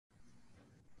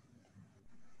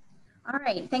All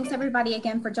right, thanks everybody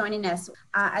again for joining us.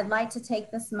 I'd like to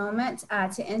take this moment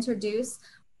to introduce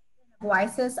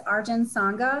WiSys Arjun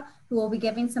Sangha, who will be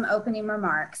giving some opening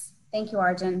remarks. Thank you,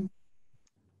 Arjun.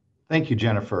 Thank you,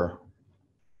 Jennifer.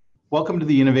 Welcome to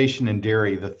the Innovation in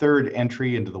Dairy, the third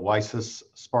entry into the WiSys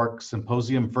Spark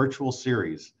Symposium virtual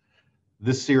series.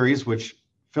 This series, which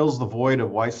fills the void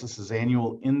of WiSys's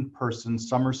annual in-person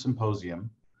summer symposium,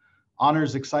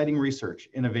 honors exciting research,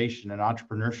 innovation, and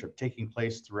entrepreneurship taking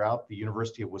place throughout the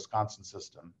University of Wisconsin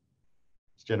system.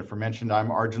 As Jennifer mentioned, I'm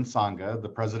Arjun Sangha, the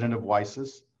president of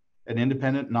WiSys, an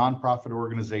independent nonprofit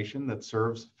organization that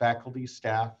serves faculty,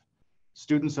 staff,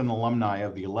 students, and alumni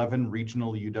of the 11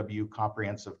 regional UW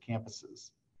comprehensive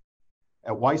campuses.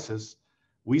 At WiSys,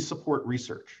 we support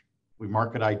research. We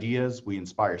market ideas, we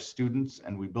inspire students,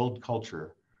 and we build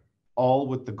culture, all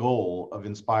with the goal of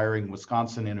inspiring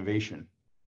Wisconsin innovation.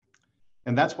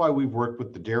 And that's why we've worked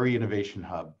with the Dairy Innovation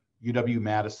Hub, UW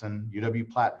Madison,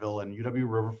 UW Platteville, and UW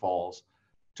River Falls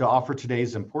to offer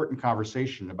today's important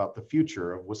conversation about the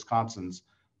future of Wisconsin's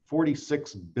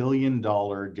 $46 billion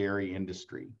dairy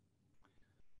industry.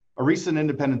 A recent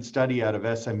independent study out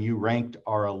of SMU ranked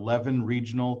our 11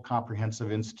 regional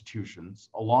comprehensive institutions,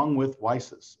 along with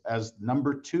WiSys, as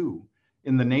number 2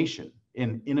 in the nation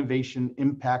in innovation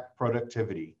impact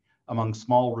productivity among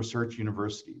small research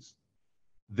universities.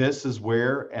 This is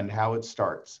where and how it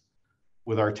starts,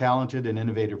 with our talented and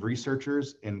innovative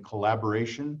researchers in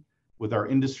collaboration with our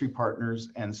industry partners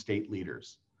and state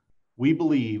leaders. We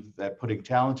believe that putting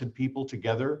talented people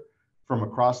together from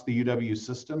across the UW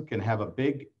system can have a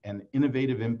big and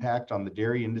innovative impact on the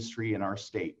dairy industry in our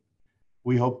state.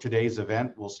 We hope today's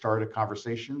event will start a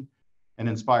conversation and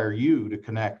inspire you to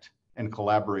connect and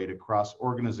collaborate across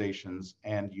organizations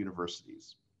and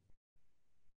universities.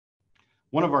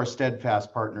 One of our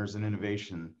steadfast partners in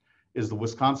innovation is the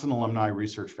Wisconsin Alumni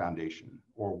Research Foundation,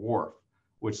 or WARF,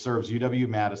 which serves UW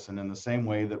Madison in the same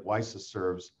way that WiSys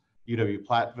serves UW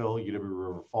Platteville, UW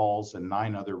River Falls, and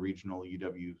 9 other regional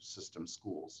UW system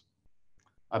schools.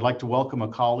 I'd like to welcome a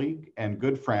colleague and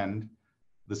good friend,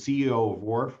 the CEO of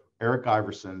WARF, Eric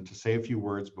Iverson, to say a few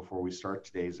words before we start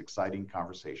today's exciting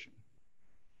conversation.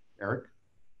 Eric?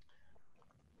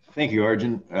 Thank you,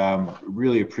 Arjun.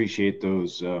 Really appreciate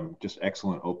those just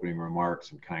excellent opening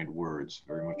remarks and kind words.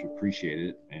 Very much appreciate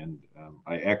it. And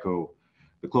I echo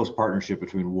the close partnership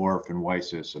between WARF and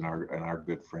WiSys and our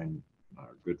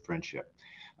good friendship.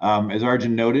 As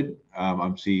Arjun noted,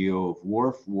 I'm CEO of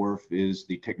WARF. WARF is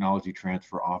the Technology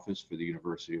Transfer Office for the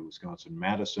University of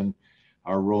Wisconsin-Madison.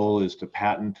 Our role is to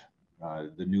patent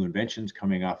the new inventions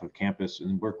coming off of campus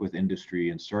and work with industry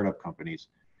and startup companies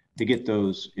to get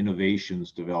those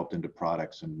innovations developed into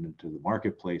products and into the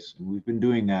marketplace. And we've been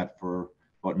doing that for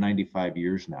about 95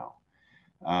 years now.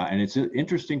 And it's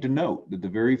interesting to note that the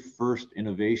very first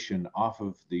innovation off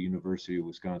of the University of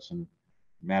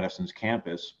Wisconsin-Madison's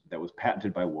campus that was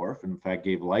patented by WARF, and in fact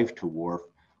gave life to WARF,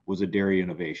 was a dairy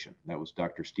innovation. That was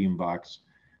Dr. Steenbach's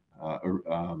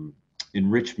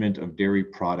enrichment of dairy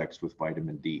products with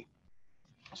vitamin D.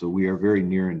 So we are very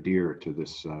near and dear to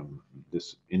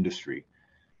this industry.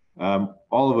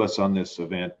 All of us on this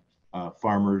event,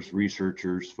 farmers,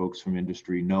 researchers, folks from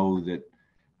industry, know that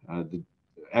the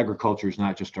agriculture is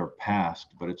not just our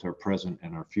past, but it's our present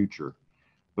and our future.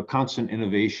 But constant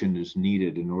innovation is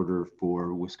needed in order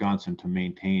for Wisconsin to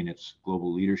maintain its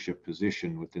global leadership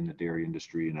position within the dairy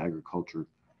industry and agriculture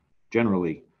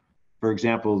generally. For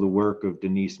example, the work of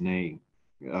Denise Ney,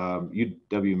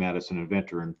 UW-Madison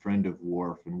inventor and friend of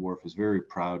WARF, and WARF is very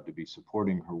proud to be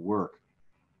supporting her work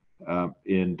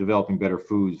in developing better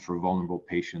foods for vulnerable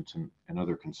patients and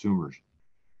other consumers.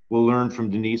 We'll learn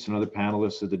from Denise and other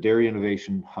panelists that the Dairy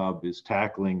Innovation Hub is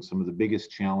tackling some of the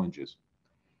biggest challenges,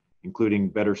 including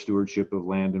better stewardship of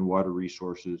land and water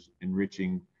resources,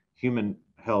 enriching human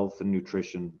health and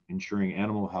nutrition, ensuring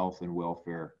animal health and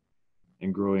welfare,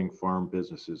 and growing farm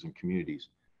businesses and communities.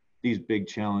 These big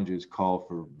challenges call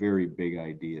for very big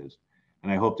ideas.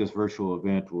 And I hope this virtual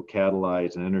event will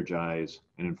catalyze and energize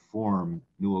and inform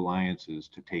new alliances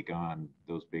to take on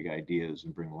those big ideas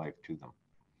and bring life to them.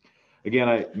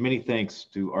 Again, many thanks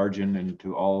to Arjun and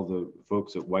to all the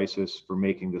folks at WiSys for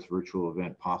making this virtual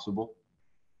event possible.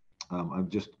 I'm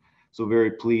just so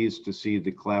very pleased to see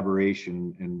the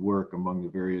collaboration and work among the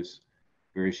various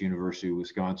University of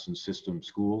Wisconsin system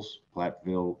schools,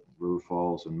 Platteville, River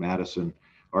Falls, and Madison.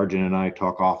 Arjun and I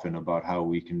talk often about how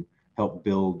we can help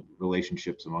build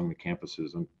relationships among the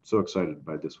campuses. I'm so excited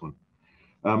by this one.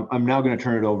 I'm now going to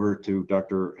turn it over to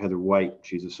Dr. Heather White.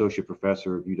 She's Associate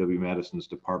Professor of UW-Madison's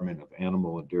Department of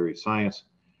Animal and Dairy Science.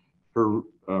 Her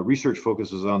research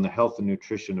focuses on the health and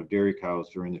nutrition of dairy cows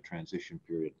during the transition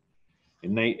period.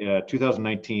 In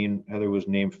 2019, Heather was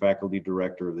named Faculty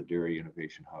Director of the Dairy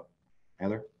Innovation Hub.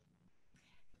 Heather?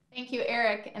 Thank you,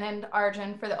 Eric and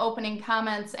Arjun, for the opening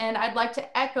comments. And I'd like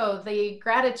to echo the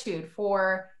gratitude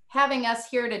for having us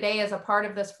here today as a part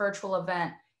of this virtual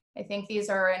event. I think these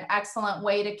are an excellent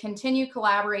way to continue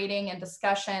collaborating and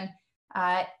discussion,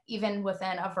 even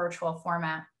within a virtual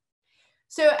format.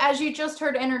 So as you just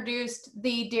heard introduced,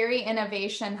 the Dairy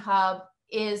Innovation Hub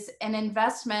is an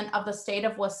investment of the state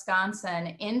of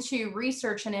Wisconsin into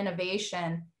research and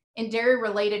innovation in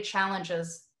dairy-related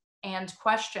challenges and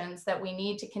questions that we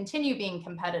need to continue being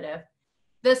competitive.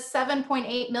 This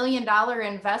 $7.8 million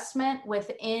investment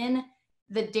within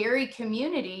the dairy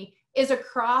community is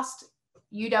across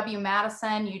UW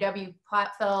Madison, UW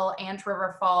Platteville, and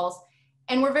River Falls.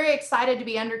 And we're very excited to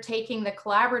be undertaking the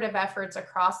collaborative efforts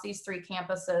across these three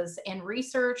campuses in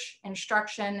research,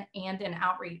 instruction, and in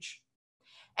outreach.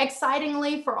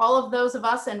 Excitingly, for all of those of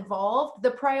us involved,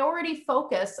 the priority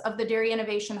focus of the Dairy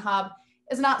Innovation Hub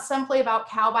is not simply about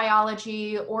cow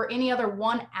biology or any other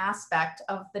one aspect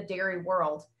of the dairy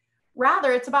world.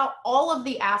 Rather, it's about all of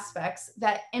the aspects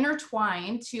that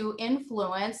intertwine to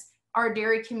influence our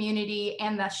dairy community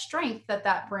and the strength that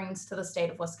that brings to the state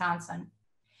of Wisconsin.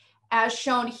 As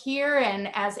shown here, and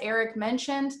as Eric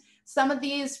mentioned, some of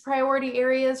these priority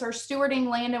areas are stewarding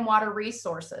land and water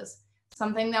resources,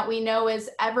 something that we know is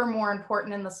ever more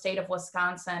important in the state of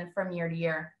Wisconsin from year to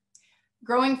year.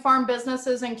 Growing farm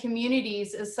businesses and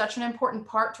communities is such an important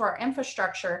part to our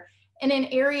infrastructure in an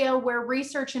area where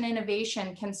research and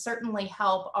innovation can certainly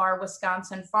help our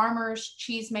Wisconsin farmers,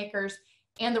 cheesemakers,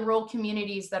 and the rural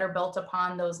communities that are built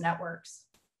upon those networks.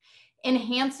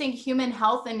 Enhancing human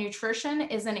health and nutrition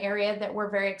is an area that we're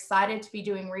very excited to be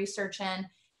doing research in,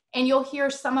 and you'll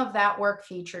hear some of that work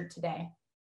featured today.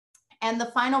 And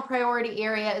the final priority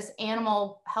area is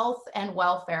animal health and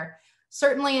welfare.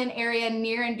 Certainly an area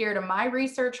near and dear to my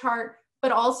research heart,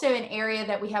 but also an area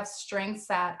that we have strengths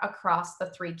at across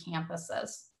the three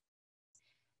campuses.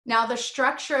 Now, the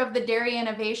structure of the Dairy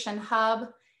Innovation Hub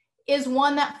is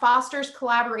one that fosters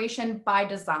collaboration by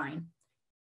design.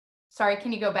 Sorry,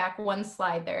 can you go back one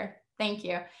slide there? Thank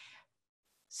you.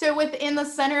 So within the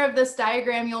center of this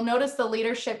diagram, you'll notice the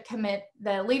leadership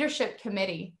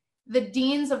committee. The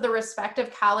deans of the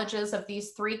respective colleges of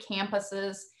these three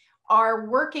campuses are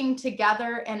working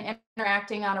together and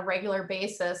interacting on a regular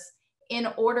basis in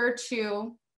order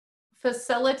to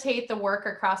facilitate the work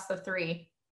across the three.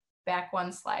 Back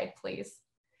one slide, please.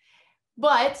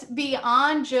 But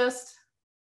beyond just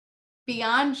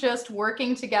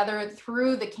working together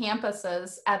through the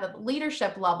campuses at the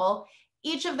leadership level,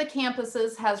 each of the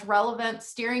campuses has relevant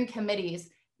steering committees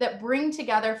that bring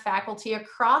together faculty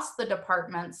across the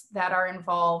departments that are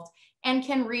involved and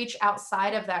can reach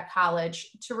outside of that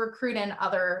college to recruit in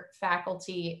other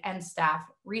faculty and staff,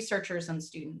 researchers and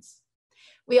students.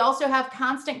 We also have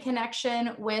constant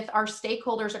connection with our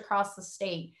stakeholders across the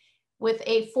state with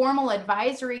a formal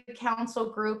advisory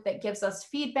council group that gives us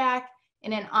feedback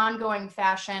in an ongoing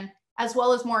fashion, as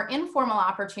well as more informal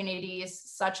opportunities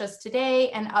such as today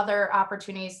and other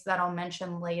opportunities that I'll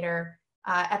mention later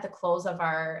at the close of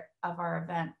our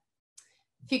event.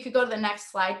 If you could go to the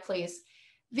next slide, please.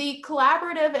 The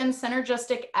collaborative and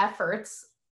synergistic efforts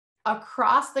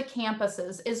across the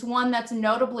campuses is one that's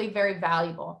notably very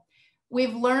valuable.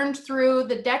 We've learned through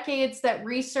the decades that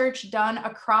research done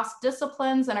across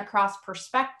disciplines and across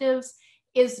perspectives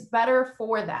is better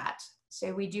for that.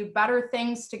 So we do better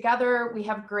things together. We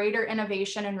have greater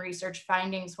innovation and research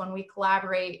findings when we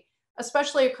collaborate,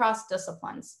 especially across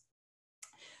disciplines.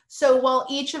 So while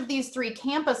each of these three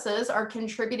campuses are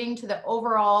contributing to the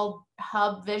overall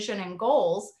hub vision and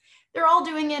goals, they're all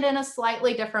doing it in a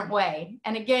slightly different way.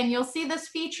 And again, you'll see this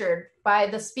featured by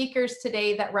the speakers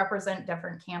today that represent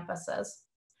different campuses.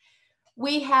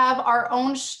 We have our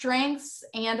own strengths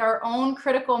and our own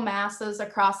critical masses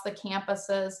across the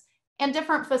campuses and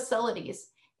different facilities.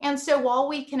 And so while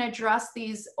we can address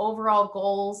these overall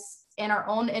goals in our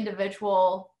own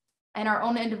individual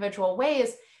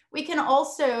ways, we can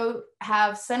also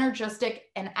have synergistic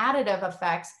and additive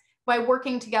effects by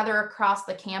working together across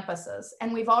the campuses.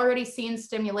 And we've already seen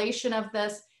stimulation of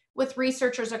this with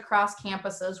researchers across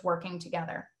campuses working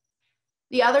together.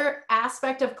 The other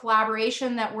aspect of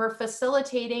collaboration that we're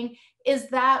facilitating is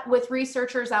that with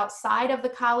researchers outside of the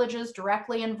colleges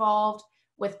directly involved,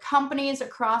 with companies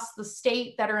across the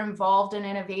state that are involved in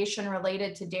innovation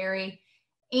related to dairy,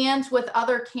 and with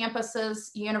other campuses,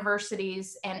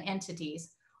 universities, and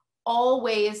entities. All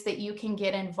ways that you can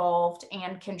get involved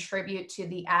and contribute to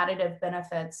the additive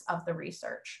benefits of the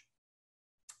research.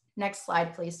 Next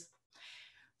slide, please.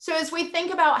 So as we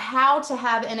think about how to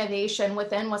have innovation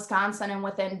within Wisconsin and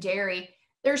within dairy,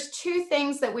 there's two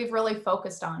things that we've really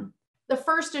focused on. The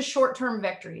first is short-term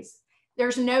victories.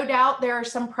 There's no doubt there are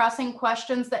some pressing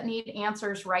questions that need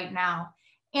answers right now.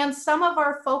 And some of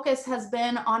our focus has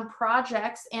been on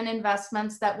projects and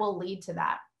investments that will lead to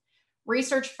that.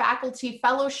 Research faculty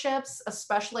fellowships,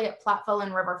 especially at Platteville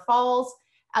and River Falls,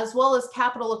 as well as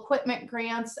capital equipment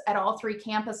grants at all three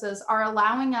campuses, are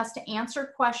allowing us to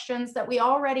answer questions that we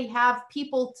already have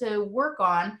people to work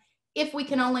on if we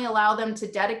can only allow them to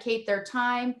dedicate their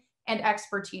time and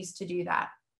expertise to do that.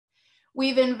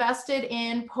 We've invested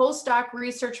in postdoc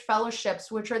research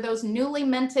fellowships, which are those newly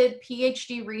minted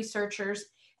PhD researchers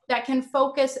that can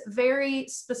focus very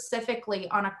specifically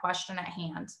on a question at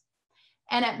hand.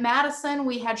 And at Madison,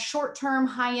 we had short-term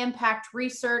high-impact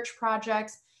research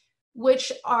projects,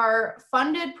 which are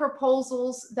funded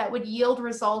proposals that would yield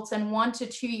results in 1 to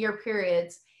 2 year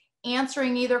periods,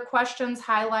 answering either questions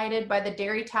highlighted by the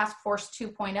Dairy Task Force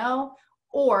 2.0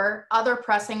 or other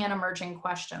pressing and emerging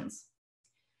questions.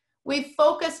 We've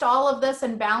focused all of this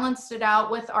and balanced it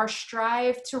out with our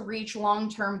strive to reach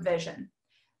long-term vision.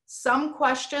 Some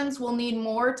questions will need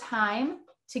more time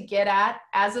to get at,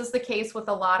 as is the case with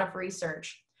a lot of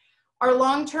research. Our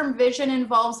long-term vision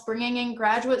involves bringing in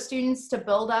graduate students to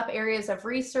build up areas of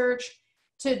research,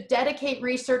 to dedicate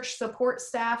research support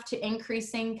staff to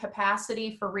increasing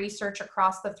capacity for research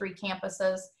across the three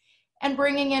campuses, and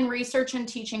bringing in research and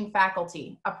teaching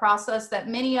faculty, a process that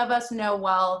many of us know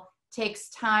well takes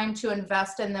time to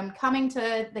invest in them coming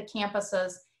to the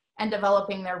campuses and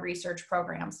developing their research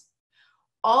programs.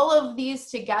 All of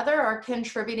these together are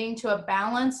contributing to a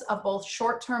balance of both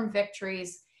short-term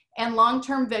victories and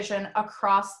long-term vision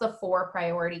across the 4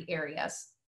 priority areas.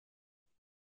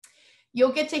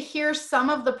 You'll get to hear some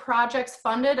of the projects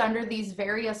funded under these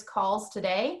various calls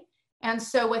today. And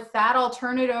so with that, I'll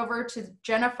turn it over to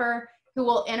Jennifer, who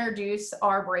will introduce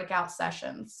our breakout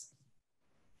sessions.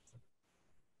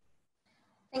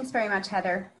 Thanks very much,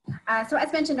 Heather. So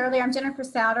as mentioned earlier, I'm Jennifer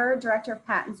Souter, Director of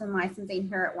Patents and Licensing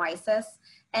here at WiSys,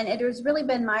 and it has really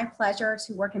been my pleasure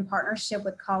to work in partnership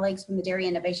with colleagues from the Dairy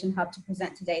Innovation Hub to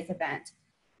present today's event.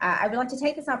 I would like to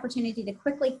take this opportunity to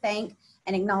quickly thank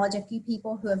and acknowledge a few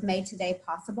people who have made today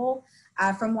possible.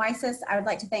 From WiSys, I would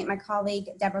like to thank my colleague,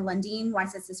 Deborah Lundeen,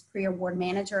 WiSys' pre-award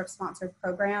manager of sponsored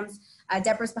programs.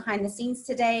 Deborah's behind the scenes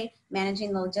today,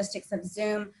 managing the logistics of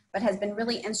Zoom, but has been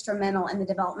really instrumental in the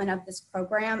development of this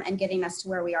program and getting us to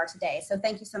where we are today. So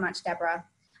thank you so much, Deborah.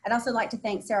 I'd also like to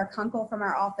thank Sarah Kunkel from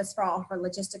our office for all of her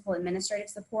logistical administrative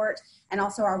support, and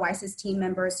also our WiSys team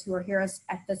members who are here as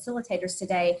facilitators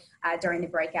today during the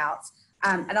breakouts.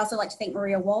 I'd also like to thank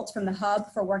Maria Woltz from the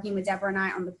Hub for working with Deborah and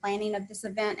I on the planning of this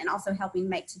event and also helping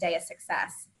make today a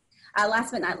success.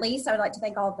 Last but not least, I would like to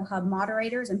thank all of the Hub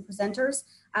moderators and presenters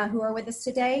who are with us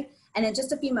today. And in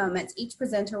just a few moments, each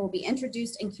presenter will be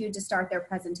introduced and queued to start their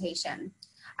presentation.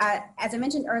 As I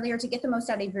mentioned earlier, to get the most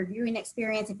out of your viewing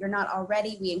experience, if you're not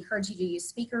already, we encourage you to use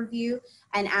speaker view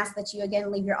and ask that you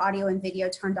again leave your audio and video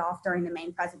turned off during the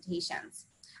main presentations.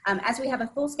 As we have a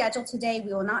full schedule today,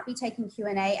 we will not be taking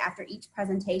Q&A after each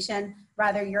presentation.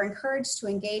 Rather, you're encouraged to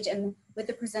engage with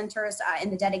the presenters in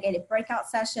the dedicated breakout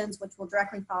sessions, which will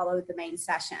directly follow the main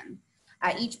session.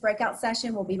 Each breakout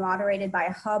session will be moderated by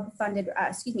a Hub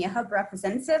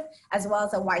representative, as well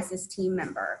as a WiSys team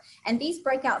member. And these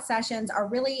breakout sessions are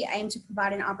really aimed to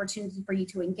provide an opportunity for you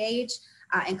to engage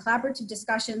in collaborative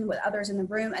discussion with others in the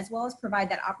room, as well as provide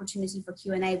that opportunity for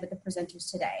Q&A with the presenters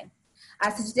today.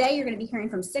 So today you're going to be hearing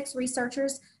from 6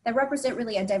 researchers that represent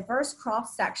really a diverse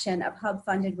cross-section of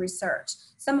Hub-funded research,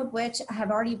 some of which have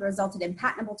already resulted in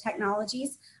patentable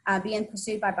technologies being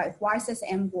pursued by both WiSys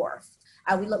and WARF.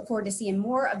 We look forward to seeing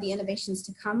more of the innovations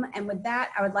to come. And with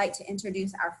that, I would like to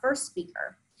introduce our first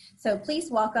speaker. So please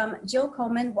welcome Jill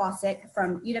Coleman-Wasick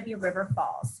from UW River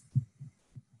Falls.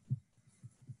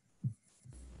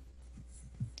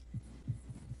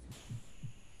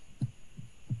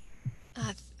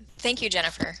 Thank you,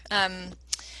 Jennifer.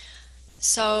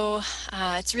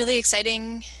 It's really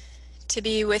exciting to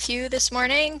be with you this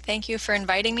morning. Thank you for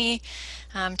inviting me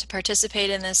to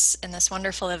participate in this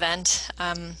wonderful event.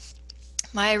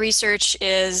 My research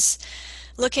is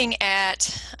looking at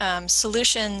finding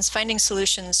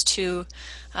solutions to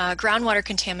groundwater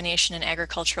contamination in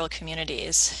agricultural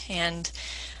communities. And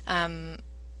I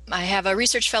have a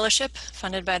research fellowship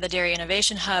funded by the Dairy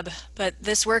Innovation Hub, but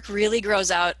this work really grows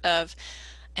out of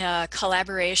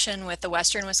collaboration with the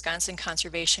Western Wisconsin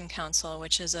Conservation Council,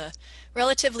 which is a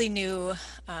relatively new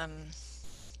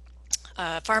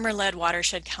a farmer-led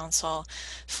watershed council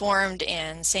formed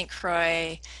in St.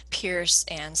 Croix, Pierce,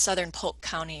 and southern Polk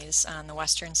counties on the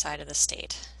western side of the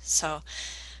state. So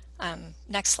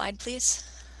next slide, please.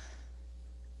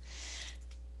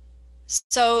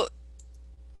 So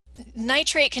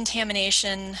nitrate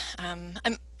contamination,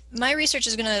 my research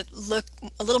is going to look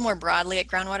a little more broadly at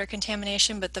groundwater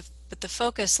contamination, but the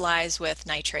focus lies with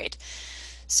nitrate.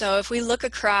 So if we look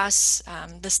across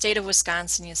the state of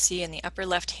Wisconsin, you see in the upper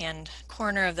left-hand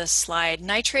corner of this slide,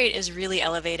 nitrate is really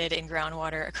elevated in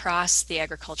groundwater across the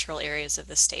agricultural areas of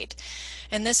the state.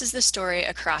 And this is the story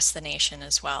across the nation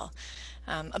as well.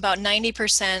 About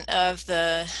 90% of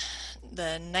the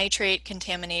nitrate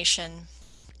contamination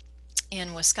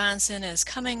in Wisconsin is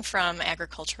coming from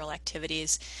agricultural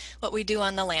activities. What we do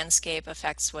on the landscape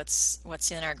affects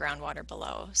what's in our groundwater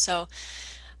below. So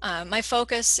my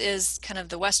focus is kind of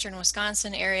the western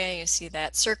Wisconsin area. You see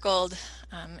that circled.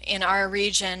 In our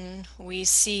region, we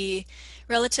see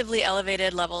relatively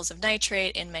elevated levels of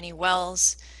nitrate in many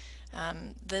wells.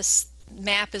 This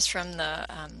map is from the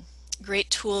great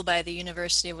tool by the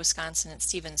University of Wisconsin at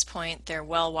Stevens Point, their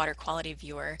well water quality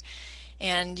viewer.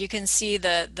 And you can see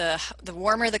the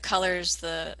warmer the colors,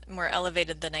 the more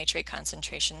elevated the nitrate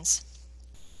concentrations.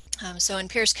 So in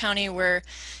Pierce County, where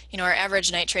our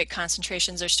average nitrate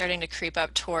concentrations are starting to creep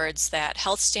up towards that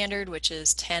health standard, which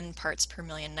is 10 parts per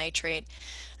million nitrate.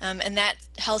 And that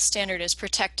health standard is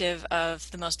protective of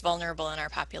the most vulnerable in our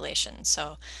population.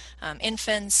 So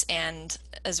infants and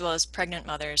as well as pregnant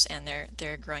mothers and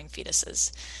their growing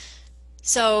fetuses.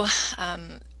 So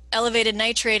elevated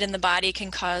nitrate in the body can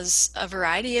cause a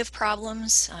variety of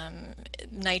problems.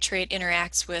 Nitrate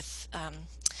interacts with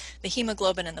the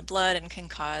hemoglobin in the blood and can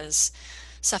cause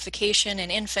suffocation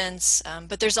in infants,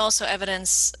 but there's also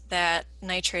evidence that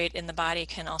nitrate in the body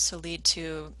can also lead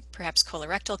to perhaps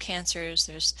colorectal cancers.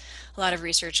 There's a lot of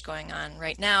research going on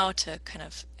right now to kind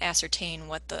of ascertain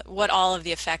what all of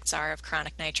the effects are of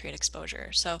chronic nitrate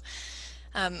exposure. So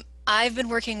I've been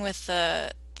working with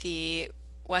the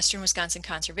Western Wisconsin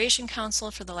Conservation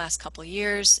Council for the last couple of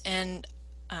years, and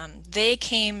they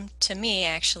came to me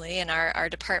actually in our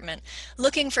department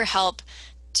looking for help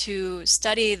to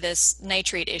study this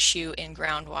nitrate issue in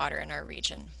groundwater in our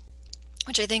region,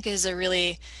 which I think is a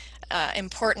really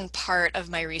important part of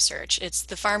my research. It's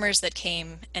the farmers that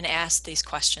came and asked these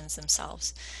questions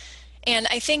themselves. And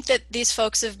I think that these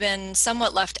folks have been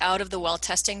somewhat left out of the well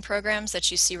testing programs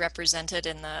that you see represented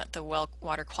in the well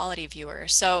water quality viewer.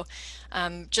 So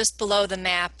just below the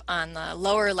map on the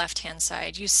lower left-hand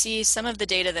side, you see some of the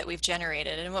data that we've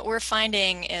generated. And what we're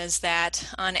finding is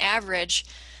that on average,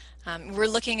 we're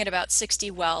looking at about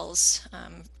 60 wells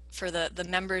for the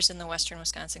members in the Western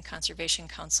Wisconsin Conservation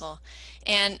Council.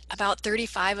 And about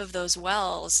 35 of those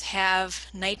wells have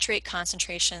nitrate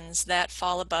concentrations that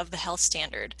fall above the health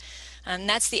standard. And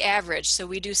that's the average. So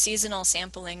we do seasonal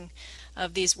sampling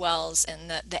of these wells,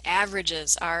 and the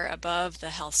averages are above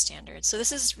the health standard. So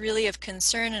this is really of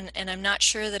concern, and I'm not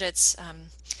sure that it's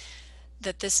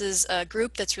that this is a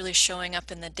group that's really showing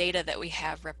up in the data that we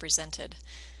have represented.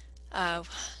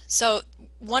 So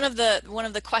one of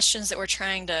the questions that we're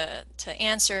trying to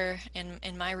answer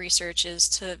in my research is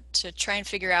to try and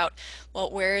figure out,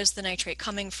 well, where is the nitrate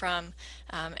coming from?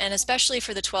 And especially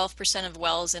for the 12% of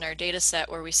wells in our data set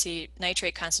where we see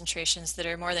nitrate concentrations that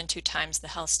are more than 2 times the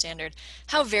health standard,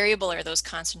 how variable are those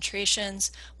concentrations?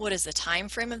 What is the time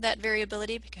frame of that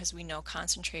variability? Because we know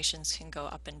concentrations can go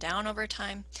up and down over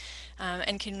time.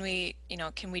 And can we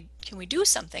do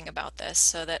something about this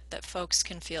so that folks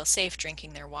can feel safe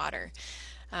drinking their water?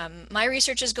 My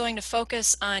research is going to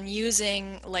focus on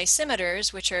using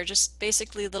lysimeters, which are just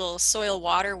basically little soil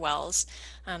water wells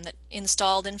that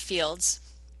installed in fields.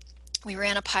 We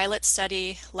ran a pilot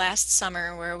study last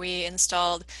summer where we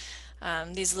installed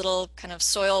these little kind of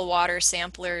soil water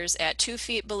samplers at 2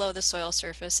 feet below the soil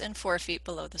surface and 4 feet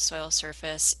below the soil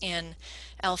surface in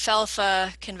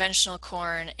alfalfa, conventional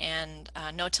corn, and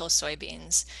no-till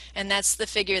soybeans. And that's the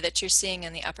figure that you're seeing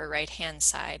in the upper right-hand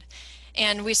side.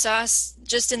 And we saw,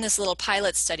 just in this little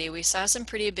pilot study, we saw some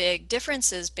pretty big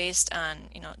differences based on,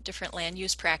 different land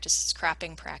use practices,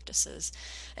 cropping practices.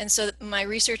 And so my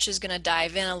research is going to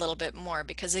dive in a little bit more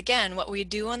because, again, what we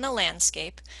do on the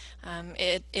landscape,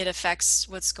 it affects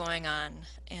what's going on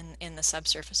in the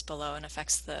subsurface below and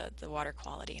affects the water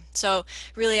quality. So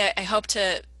really, I hope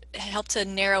to help to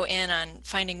narrow in on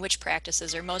finding which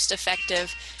practices are most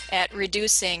effective at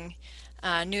reducing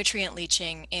nutrient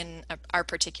leaching in our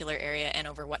particular area and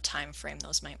over what time frame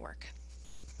those might work.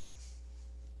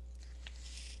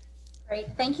 Great,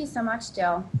 thank you so much,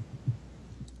 Jill.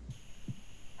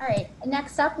 All right,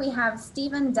 next up we have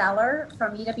Stephen Deller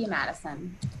from UW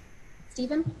Madison.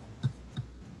 Stephen?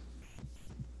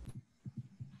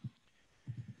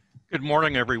 Good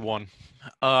morning, everyone.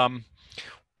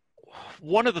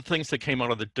 One of the things that came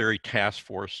out of the Dairy Task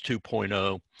Force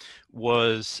 2.0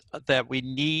 was that we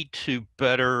need to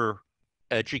better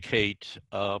educate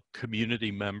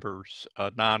community members,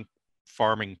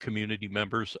 non-farming community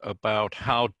members, about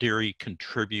how dairy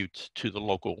contributes to the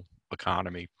local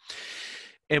economy.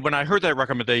 And when I heard that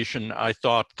recommendation, I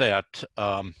thought that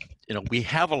we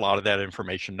have a lot of that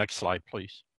information. Next slide,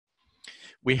 please.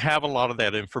 We have a lot of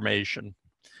that information.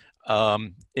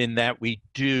 In that we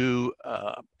do,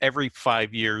 every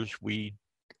 5 years, we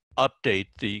update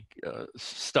the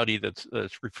study that's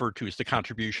referred to as the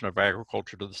contribution of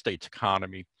agriculture to the state's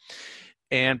economy.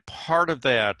 And part of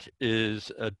that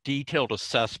is a detailed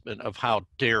assessment of how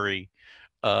dairy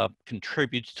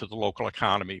contributes to the local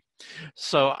economy.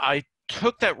 So I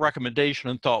took that recommendation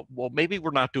and thought, well, maybe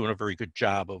we're not doing a very good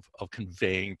job of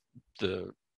conveying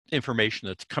the information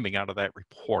that's coming out of that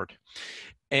report.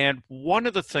 And one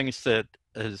of the things that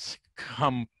has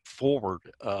come forward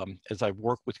as I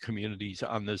work with communities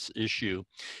on this issue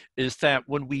is that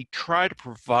when we try to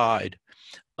provide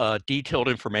detailed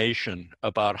information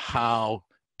about how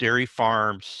dairy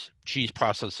farms, cheese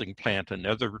processing plant, and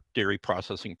other dairy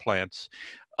processing plants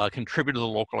contribute to the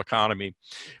local economy,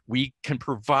 we can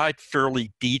provide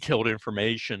fairly detailed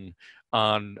information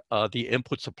on the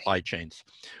input supply chains.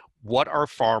 What are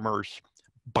farmers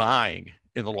buying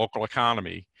in the local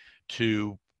economy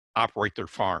to operate their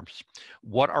farms?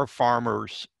 What are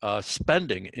farmers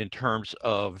spending in terms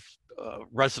of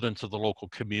residents of the local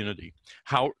community?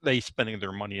 How are they spending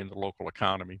their money in the local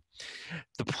economy?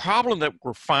 The problem that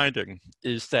we're finding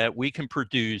is that we can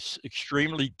produce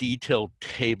extremely detailed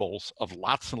tables of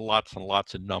lots and lots and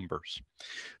lots of numbers.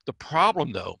 The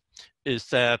problem, though, is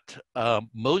that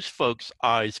most folks'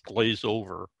 eyes glaze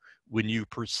over when you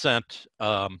present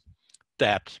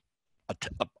that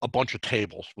a bunch of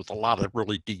tables with a lot of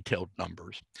really detailed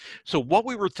numbers. So what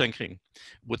we were thinking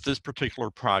with this particular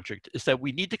project is that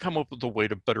we need to come up with a way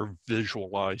to better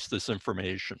visualize this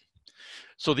information.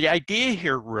 So the idea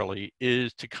here really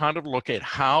is to kind of look at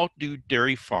how do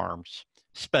dairy farms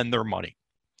spend their money.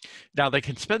 Now they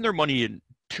can spend their money in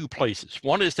two places.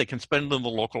 One is they can spend it in the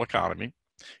local economy,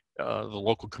 the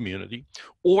local community,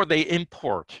 or they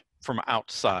import from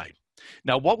outside.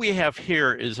 Now, what we have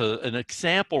here is an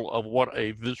example of what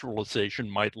a visualization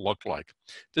might look like.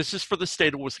 This is for the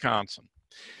state of Wisconsin.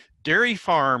 Dairy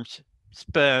farms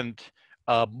spend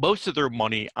most of their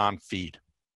money on feed.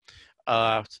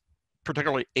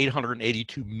 Particularly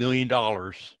 $882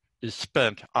 million is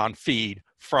spent on feed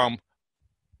from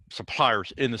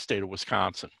suppliers in the state of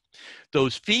Wisconsin.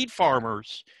 Those feed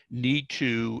farmers need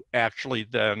to actually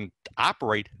then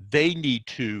operate. They need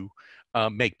to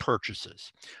make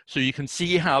purchases. So you can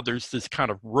see how there's this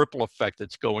kind of ripple effect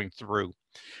that's going through.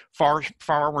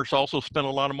 Farmers also spend a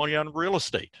lot of money on real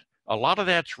estate. A lot of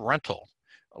that's rental.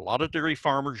 A lot of dairy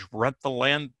farmers rent the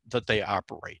land that they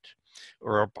operate,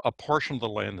 or a portion of the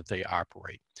land that they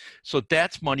operate. So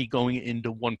that's money going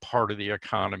into one part of the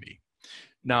economy.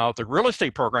 Now, the real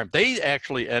estate program, they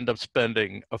actually end up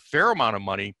spending a fair amount of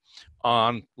money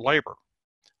on labor.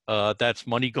 That's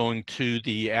money going to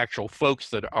the actual folks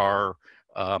that are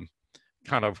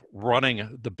kind of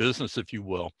running the business, if you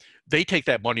will. They take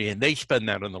that money and they spend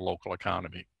that in the local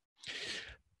economy.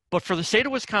 But for the state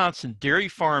of Wisconsin, dairy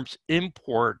farms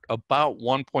import about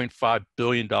 $1.5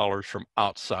 billion from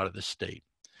outside of the state.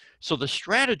 So the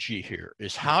strategy here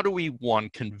is, how do we, one,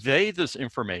 convey this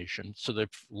information so that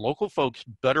local folks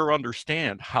better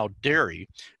understand how dairy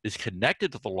is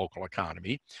connected to the local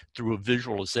economy through a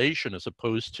visualization as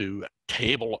opposed to a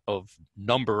table of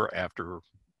number after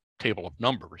table of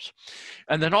numbers.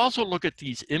 And then also look at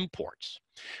these imports.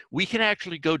 We can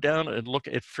actually go down and look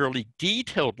at fairly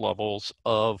detailed levels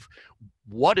of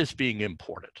what is being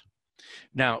imported.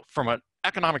 Now, from an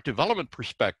economic development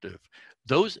perspective,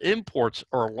 those imports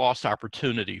are a lost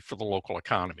opportunity for the local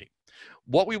economy.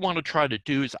 What we want to try to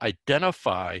do is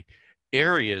identify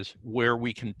areas where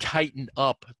we can tighten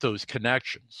up those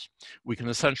connections. We can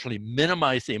essentially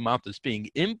minimize the amount that's being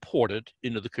imported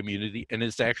into the community and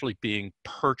is actually being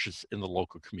purchased in the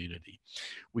local community.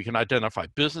 We can identify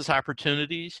business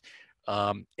opportunities,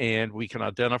 and we can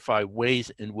identify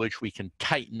ways in which we can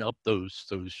tighten up those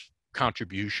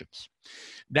contributions.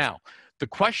 Now, the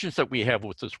questions that we have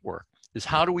with this work is,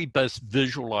 how do we best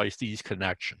visualize these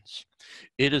connections?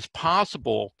 It is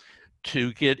possible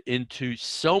to get into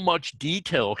so much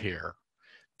detail here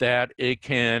that it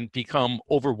can become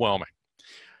overwhelming.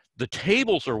 The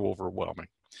tables are overwhelming,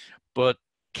 but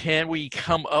Can we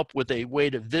come up with a way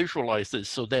to visualize this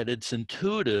so that it's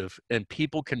intuitive and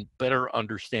people can better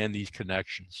understand these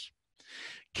connections?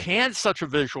 Can such a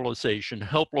visualization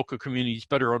help local communities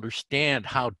better understand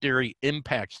how dairy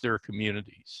impacts their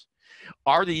communities?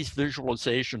 Are these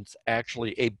visualizations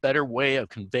actually a better way of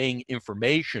conveying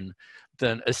information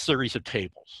than a series of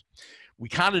tables? We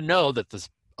kind of know that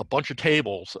a bunch of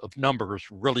tables of numbers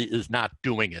really is not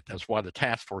doing it. That's why the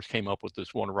task force came up with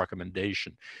this one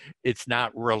recommendation. It's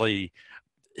not really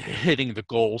hitting the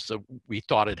goals that we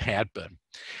thought it had been.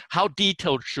 How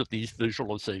detailed should these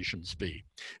visualizations be?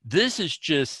 This is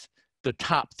just the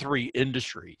top 3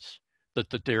 industries that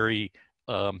the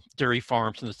dairy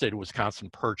farms in the state of Wisconsin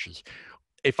purchase.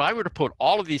 If I were to put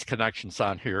all of these connections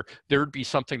on here, there would be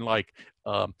something like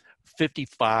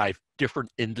 55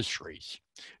 different industries.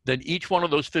 Then each one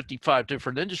of those 55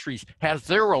 different industries has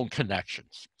their own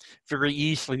connections. Very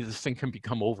easily, this thing can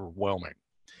become overwhelming.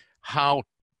 How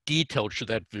detailed should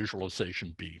that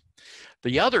visualization be?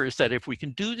 The other is that if we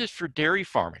can do this for dairy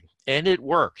farming, and it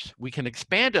works, we can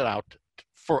expand it out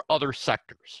for other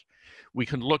sectors. We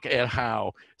can look at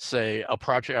how, say, a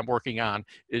project I'm working on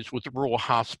is with the rural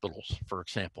hospitals, for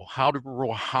example. How do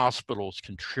rural hospitals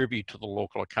contribute to the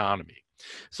local economy?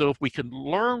 So if we can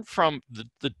learn from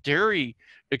the dairy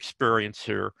experience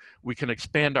here, we can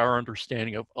expand our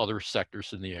understanding of other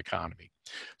sectors in the economy.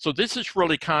 So this is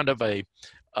really kind of a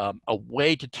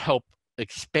way to help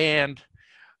expand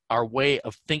our way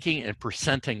of thinking and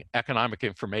presenting economic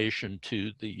information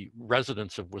to the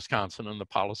residents of Wisconsin and the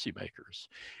policymakers.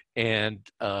 And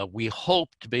we hope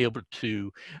to be able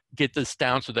to get this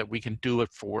down so that we can do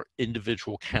it for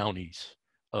individual counties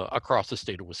across the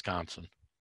state of Wisconsin.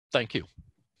 Thank you.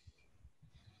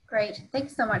 Great.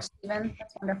 Thanks so much, Stephen.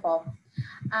 That's wonderful.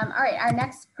 All right, our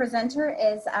next presenter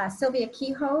is Sylvia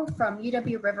Kehoe from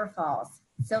UW River Falls.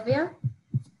 Sylvia?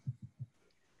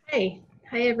 Hi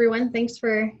everyone. Thanks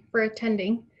for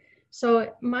attending.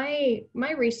 So my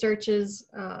research is,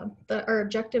 our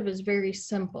objective is very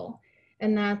simple.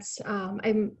 And that's,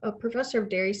 I'm a professor of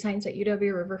dairy science at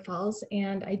UW River Falls,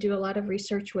 and I do a lot of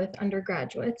research with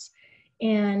undergraduates.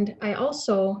 And I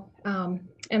also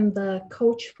am the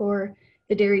coach for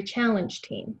the Dairy Challenge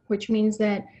team, which means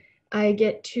that I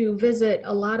get to visit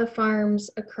a lot of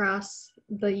farms across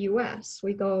the US.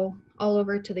 We go all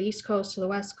over to the East Coast, to the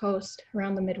West Coast,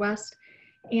 around the Midwest.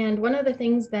 And one of the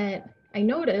things that I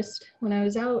noticed when I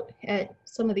was out at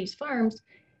some of these farms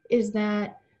is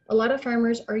that a lot of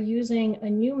farmers are using a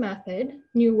new method,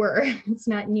 newer, it's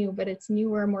not new, but it's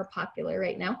newer, more popular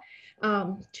right now,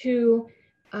 to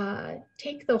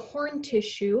take the horn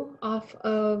tissue off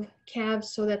of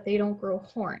calves so that they don't grow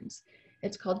horns.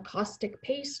 It's called caustic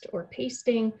paste or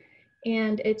pasting,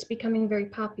 and it's becoming very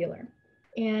popular.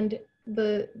 And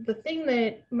the thing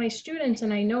that my students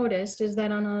and I noticed is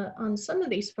that on some of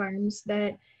these farms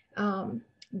that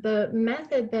the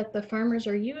method that the farmers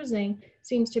are using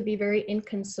seems to be very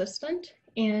inconsistent,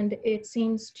 and it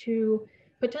seems to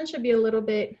potentially be a little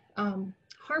bit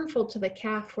harmful to the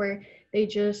calf, where they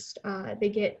just they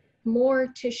get more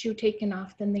tissue taken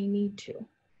off than they need to.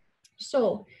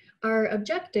 So our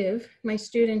objective, my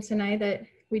students and I, that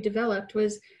we developed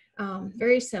was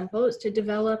very simple. It's to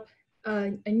develop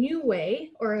a new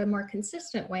way, or a more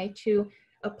consistent way, to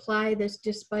apply this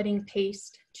disbudding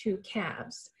paste to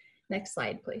calves. Next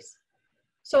slide, please.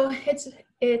 So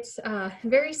it's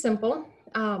very simple.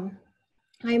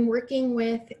 I'm working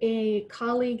with a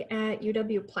colleague at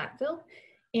UW Platteville,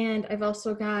 and I've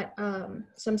also got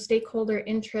some stakeholder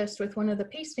interest with one of the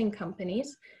pasting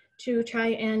companies to try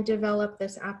and develop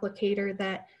this applicator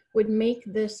that would make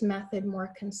this method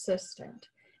more consistent.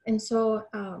 And so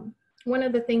one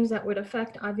of the things that would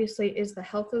affect, obviously, is the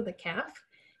health of the calf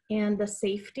and the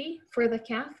safety for the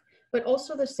calf, but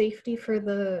also the safety for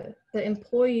the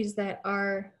employees that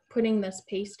are putting this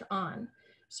paste on.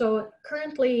 So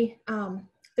currently,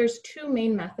 there's 2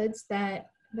 main methods that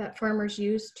farmers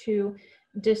use to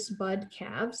disbud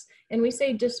calves. And we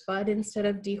say disbud instead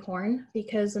of dehorn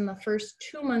because in the first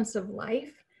 2 months of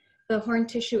life, the horn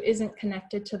tissue isn't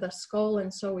connected to the skull,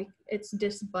 and so it's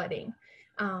disbudding.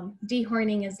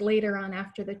 Dehorning is later on,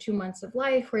 after the 2 months of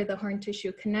life, where the horn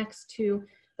tissue connects to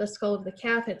the skull of the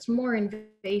calf. It's more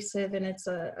invasive and it's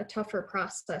a tougher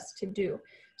process to do.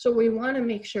 So we want to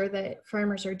make sure that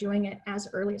farmers are doing it as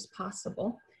early as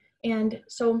possible. And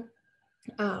so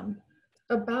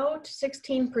about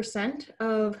 16%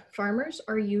 of farmers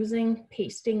are using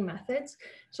pasting methods.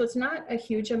 So it's not a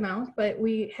huge amount, but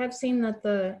we have seen that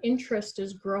the interest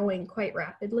is growing quite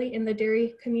rapidly in the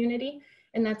dairy community.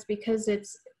 And that's because it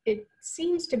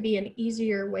seems to be an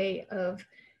easier way of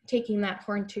taking that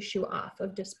horn tissue off,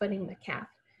 of disbudding the calf.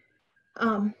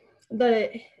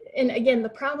 And again, the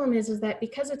problem is that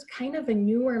because it's kind of a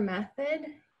newer method,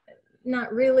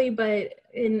 not really, but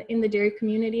in the dairy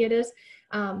community it is,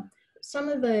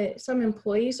 some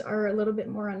employees are a little bit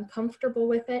more uncomfortable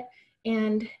with it.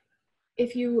 And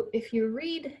if you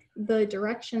read the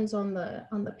directions on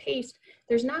the paste,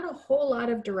 there's not a whole lot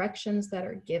of directions that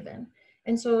are given.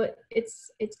 And so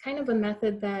it's kind of a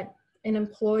method that an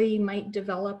employee might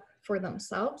develop for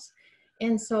themselves.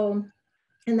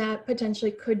 And that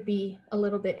potentially could be a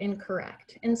little bit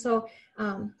incorrect. And so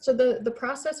the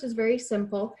process is very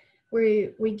simple.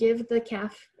 We give the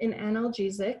calf an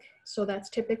analgesic, so that's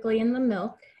typically in the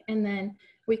milk, and then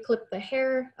we clip the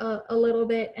hair a little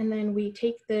bit, and then we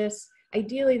take this,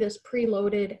 ideally this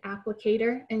preloaded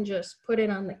applicator, and just put it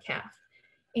on the calf.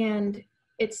 And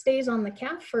it stays on the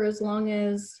calf for as long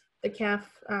as the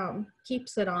calf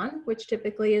keeps it on, which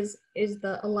typically is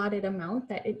the allotted amount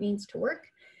that it needs to work.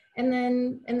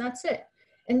 And that's it.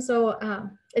 And so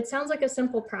it sounds like a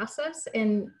simple process,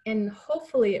 and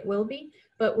hopefully it will be,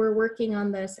 but we're working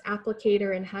on this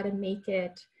applicator and how to make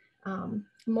it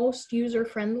most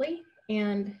user-friendly,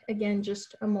 and again,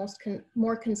 just a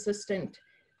more consistent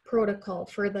protocol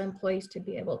for the employees to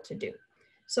be able to do.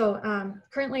 So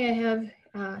currently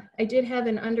I did have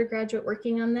an undergraduate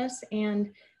working on this,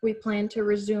 and we plan to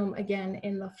resume again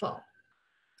in the fall.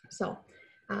 So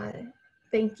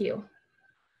thank you.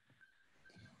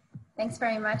 Thanks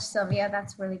very much, Sylvia.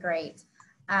 That's really great.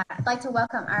 I'd like to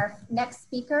welcome our next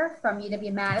speaker from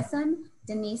UW-Madison,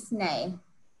 Denise Ney.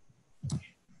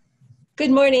 Good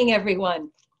morning,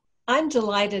 everyone. I'm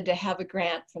delighted to have a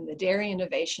grant from the Dairy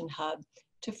Innovation Hub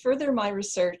to further my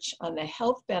research on the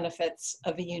health benefits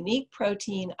of a unique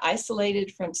protein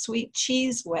isolated from sweet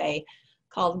cheese whey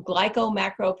called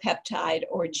glycomacropeptide,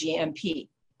 or GMP.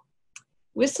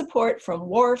 With support from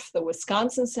WARF, the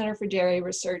Wisconsin Center for Dairy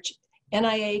Research,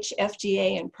 NIH,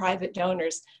 FDA, and private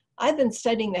donors, I've been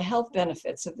studying the health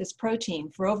benefits of this protein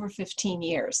for over 15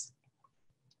 years.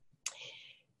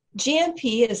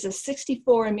 GMP is a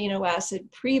 64 amino acid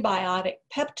prebiotic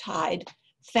peptide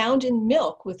found in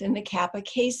milk within the kappa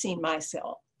casein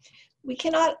micelle. We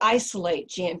cannot isolate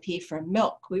GMP from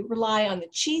milk. We rely on the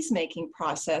cheese making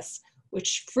process,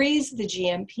 which frees the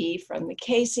GMP from the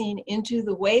casein into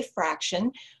the whey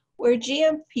fraction, where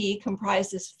GMP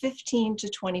comprises 15 to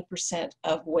 20%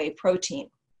 of whey protein.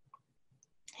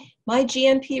 My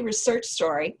GMP research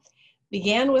story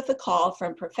began with a call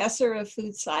from Professor of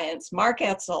Food Science, Mark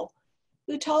Etzel,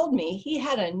 who told me he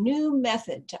had a new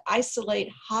method to isolate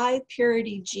high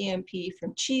purity GMP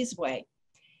from cheese whey.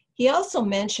 He also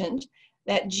mentioned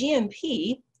that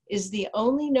GMP is the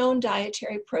only known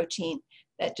dietary protein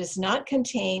that does not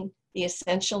contain the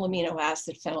essential amino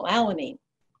acid phenylalanine.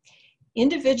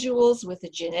 Individuals with a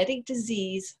genetic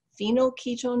disease,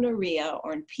 phenylketonuria,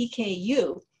 or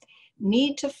PKU,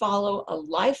 need to follow a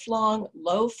lifelong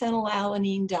low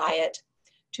phenylalanine diet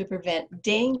to prevent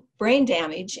brain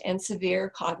damage and severe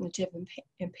cognitive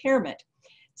impairment.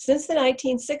 Since the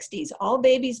 1960s, all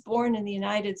babies born in the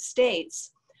United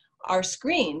States are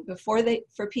screened for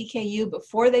PKU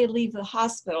before they leave the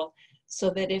hospital, so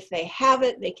that if they have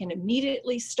it, they can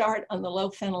immediately start on the low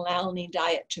phenylalanine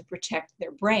diet to protect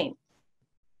their brain.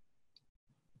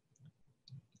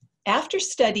 After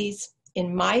studies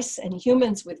in mice and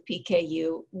humans with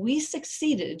PKU, we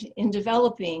succeeded in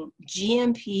developing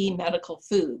GMP medical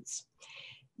foods.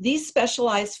 These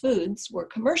specialized foods were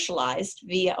commercialized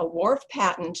via a WARF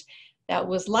patent that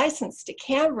was licensed to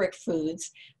Cambric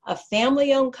Foods, a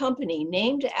family-owned company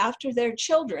named after their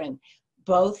children,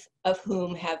 both of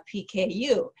whom have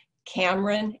PKU,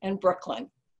 Cameron and Brooklyn.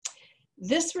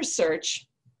 This research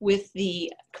with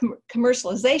the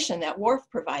commercialization that WARF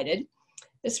provided,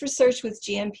 this research with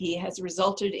GMP has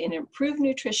resulted in improved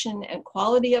nutrition and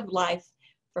quality of life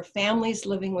for families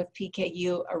living with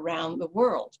PKU around the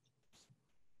world.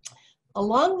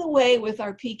 Along the way with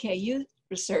our PKU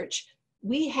research,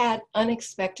 we had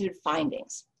unexpected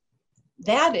findings.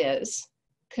 That is,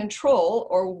 control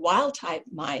or wild type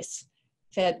mice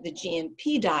fed the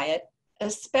GMP diet,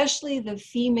 especially the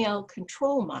female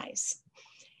control mice.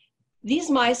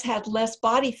 These mice had less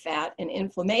body fat and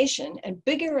inflammation and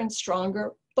bigger and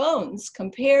stronger bones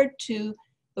compared to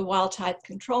the wild type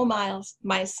control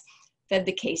mice fed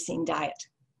the casein diet.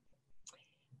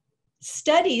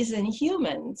 Studies in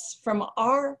humans from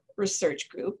our research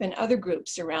group and other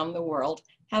groups around the world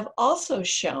have also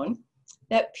shown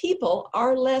that people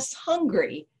are less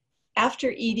hungry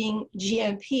after eating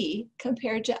GMP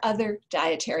compared to other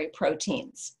dietary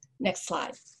proteins. Next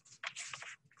slide.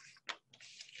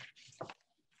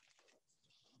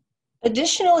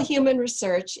 Additional human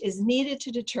research is needed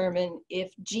to determine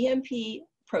if GMP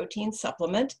protein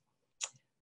supplement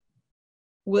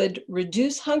would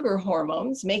reduce hunger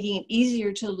hormones, making it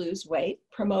easier to lose weight,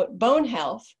 promote bone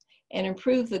health, and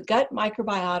improve the gut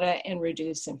microbiota and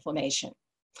reduce inflammation.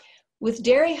 With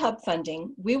Dairy Hub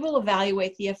funding, we will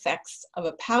evaluate the effects of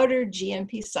a powdered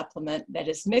GMP supplement that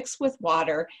is mixed with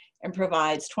water and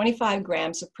provides 25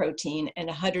 grams of protein and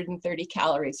 130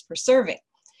 calories per serving.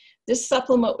 This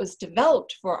supplement was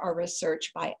developed for our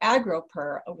research by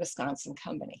AgroPer, a Wisconsin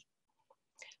company.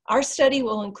 Our study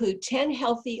will include 10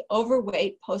 healthy,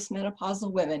 overweight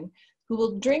postmenopausal women who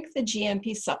will drink the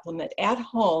GMP supplement at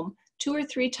home 2 or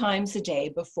 3 times a day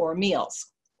before meals.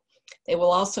 They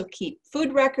will also keep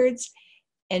food records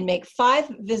and make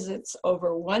 5 visits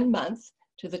over 1 month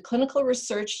to the clinical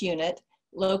research unit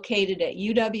located at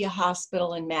UW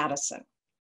Hospital in Madison.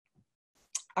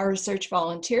 Our research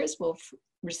volunteers will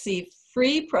receive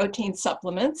free protein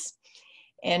supplements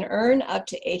and earn up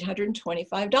to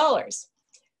 $825.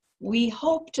 We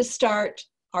hope to start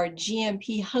our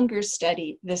GMP hunger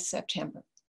study this September.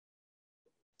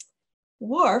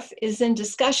 WARF is in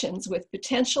discussions with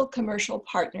potential commercial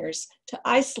partners to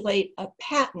isolate a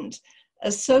patent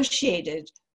associated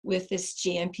with this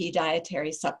GMP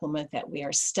dietary supplement that we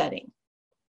are studying.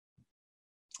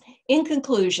 In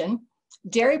conclusion,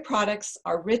 dairy products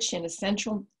are rich in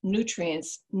essential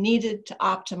nutrients needed to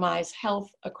optimize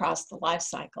health across the life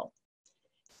cycle.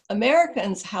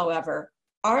 Americans, however,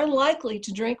 are unlikely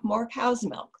to drink more cow's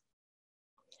milk.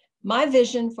 My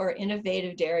vision for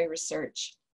innovative dairy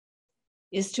research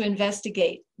is to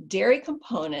investigate dairy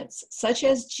components such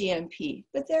as GMP,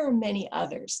 but there are many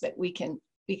others that we can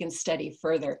study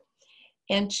further,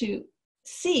 and to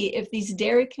see if these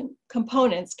dairy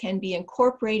components can be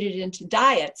incorporated into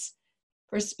diets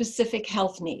for specific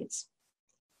health needs.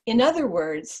 In other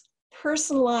words,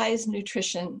 personalized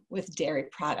nutrition with dairy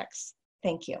products.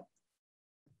 Thank you.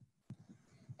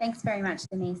 Thanks very much,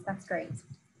 Denise. That's great.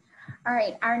 All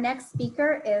right, our next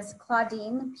speaker is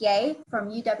Claudine Piet from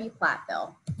UW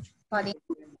Platteville. Claudine.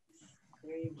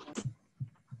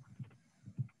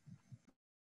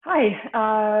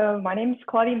 Hi, my name is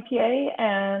Claudine Piet,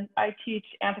 and I teach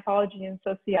anthropology and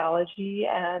sociology,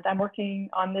 and I'm working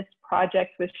on this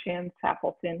project with Shan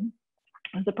Sappleton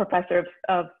as a professor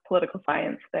of political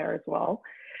science there as well.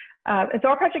 And so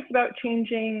our project's about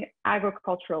changing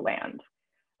agricultural land.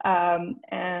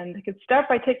 And I could start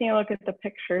by taking a look at the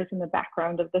pictures in the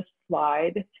background of this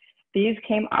slide. These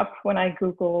came up when I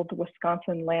Googled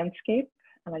Wisconsin landscape,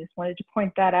 and I just wanted to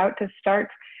point that out to start,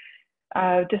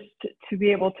 just to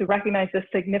be able to recognize the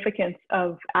significance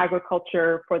of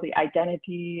agriculture for the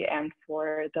identity and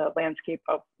for the landscape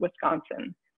of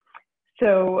Wisconsin.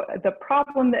 So the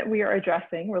problem that we are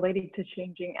addressing relating to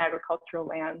changing agricultural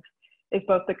land is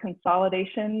both the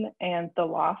consolidation and the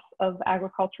loss of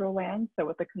agricultural land. So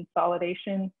with the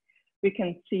consolidation, we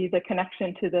can see the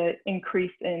connection to the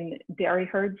increase in dairy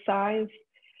herd size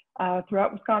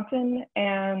throughout Wisconsin,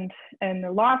 and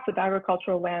the loss of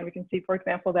agricultural land. We can see, for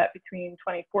example, that between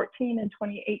 2014 and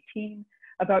 2018,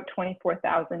 about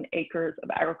 24,000 acres of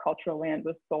agricultural land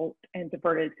was sold and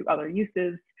diverted to other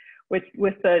uses, with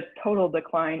the total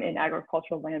decline in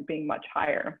agricultural land being much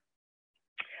higher.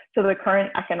 So the current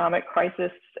economic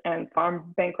crisis and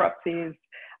farm bankruptcies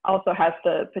also has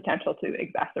the potential to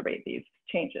exacerbate these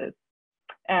changes.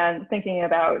 And thinking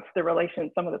about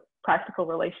some of the practical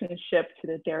relationship to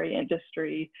the dairy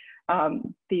industry,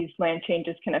 these land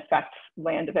changes can affect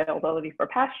land availability for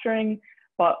pasturing,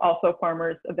 but also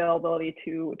farmers' availability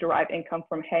to derive income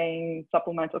from haying,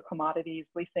 supplemental commodities,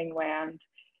 leasing land.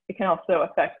 It can also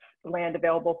affect land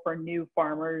available for new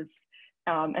farmers,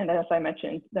 and as I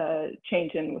mentioned, the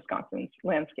change in Wisconsin's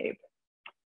landscape.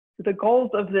 The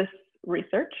goals of this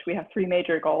research, we have 3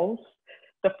 major goals.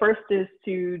 The first is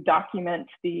to document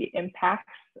the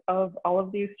impacts of all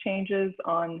of these changes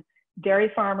on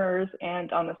dairy farmers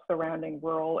and on the surrounding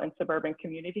rural and suburban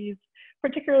communities,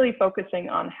 particularly focusing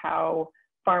on how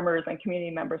farmers and community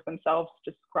members themselves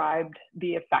described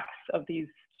the effects of these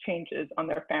changes on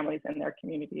their families and their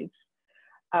communities.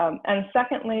 And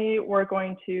secondly, we're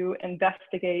going to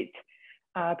investigate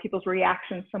people's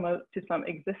reactions to some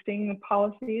existing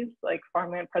policies like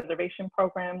farmland preservation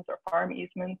programs or farm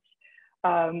easements,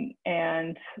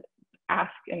 and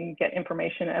ask and get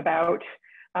information about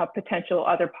potential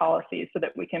other policies so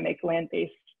that we can make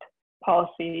land-based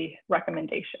policy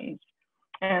recommendations.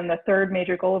 And the third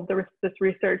major goal of this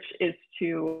research is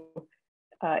to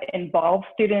involve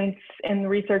students in the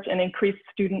research and increase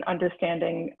student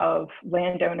understanding of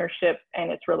land ownership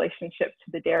and its relationship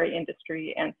to the dairy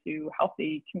industry and to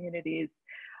healthy communities.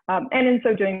 And in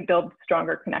so doing, build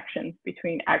stronger connections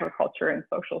between agriculture and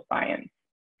social science.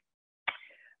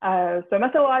 So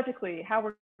methodologically, how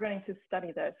we're going to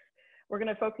study this, we're going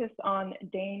to focus on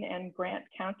Dane and Grant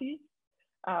counties,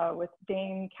 with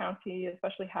Dane County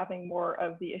especially having more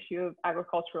of the issue of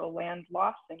agricultural land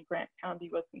loss, and Grant County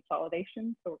was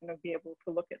consolidation. So we're going to be able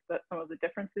to look at some of the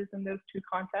differences in those two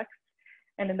contexts.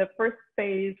 And in the first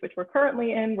phase, which we're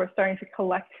currently in, we're starting to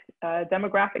collect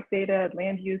demographic data,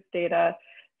 land use data,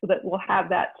 so that we'll have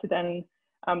that to then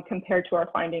compare to our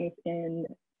findings in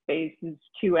phases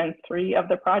 2 and 3 of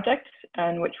the project,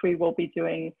 in which we will be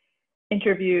doing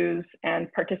interviews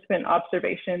and participant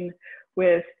observation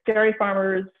with dairy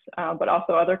farmers, but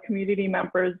also other community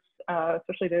members,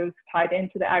 especially those tied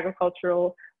into the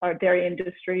agricultural or dairy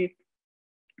industry.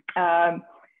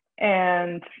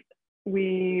 And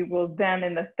we will then,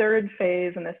 in the third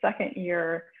phase, in the second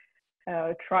year,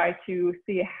 try to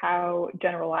see how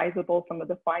generalizable some of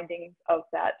the findings of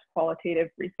that qualitative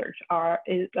research are,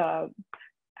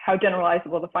 how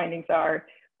generalizable the findings are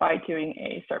by doing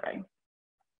a survey.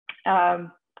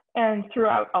 And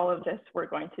throughout all of this, we're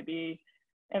going to be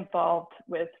involved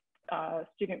with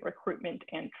student recruitment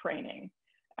and training,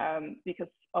 because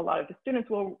a lot of the students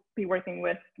we'll be working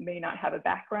with may not have a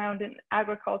background in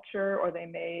agriculture, or they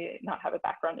may not have a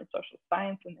background in social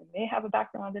science, and they may have a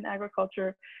background in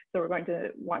agriculture. So we're going to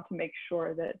want to make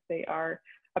sure that they are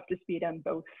up to speed on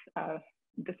both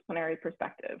disciplinary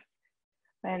perspectives.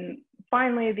 And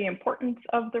finally, the importance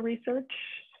of the research.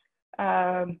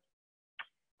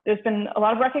 There's been a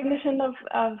lot of recognition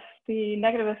of the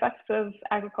negative effects of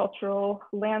agricultural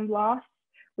land loss.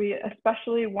 We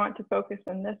especially want to focus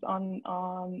in this on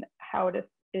how it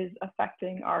is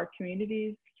affecting our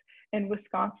communities in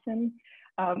Wisconsin,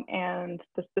 and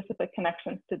the specific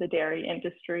connections to the dairy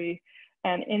industry.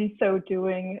 And in so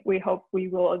doing, we hope we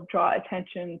will draw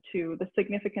attention to the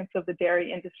significance of the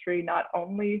dairy industry, not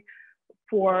only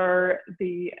for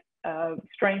the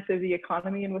strength of the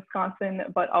economy in Wisconsin,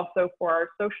 but also for our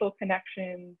social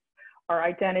connections, our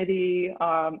identity,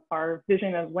 our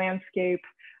vision of landscape,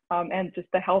 and just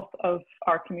the health of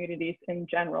our communities in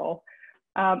general.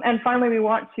 And finally, we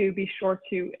want to be sure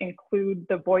to include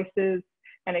the voices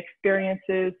and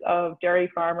experiences of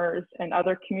dairy farmers and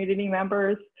other community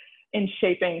members in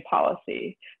shaping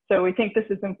policy. So we think this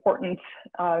is important,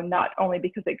 not only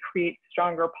because it creates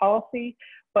stronger policy,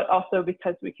 but also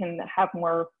because we can have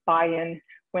more buy-in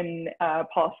when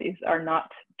policies are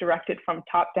not directed from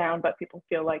top down, but people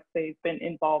feel like they've been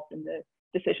involved in the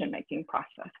decision-making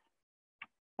process.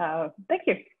 Thank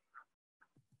you.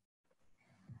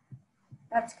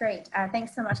 That's great.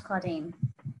 Thanks so much, Claudine.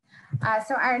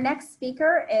 So our next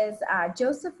speaker is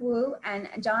Joseph Wu and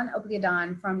John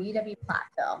Obligadon from UW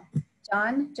Platteville.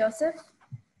 John, Joseph.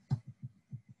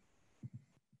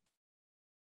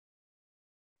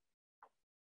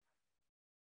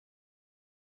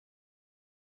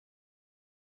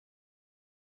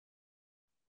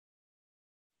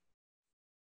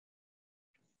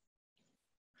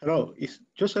 Hello, is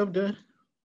Joseph there?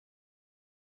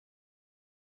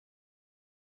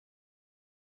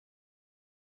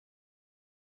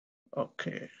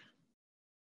 Okay.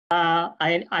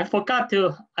 I forgot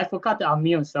to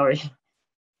unmute, sorry.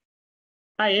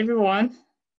 Hi everyone.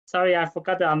 Sorry, I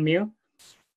forgot to unmute.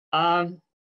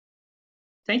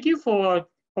 Thank you for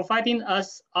providing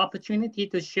us opportunity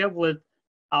to share with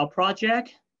our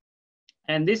project.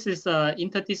 And this is an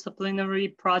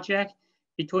interdisciplinary project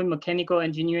between Mechanical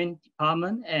Engineering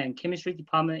Department and Chemistry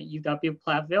Department at UW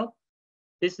Platteville.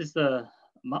 This is the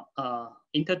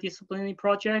interdisciplinary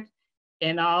project.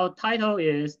 And our title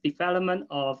is Development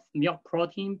of Milk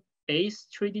Protein-Based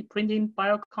 3D Printing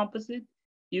Biocomposite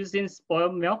Using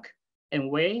Spoiled Milk and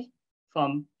Whey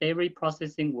from Dairy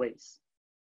Processing Waste.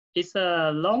 It's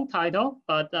a long title,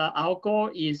 but our goal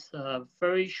is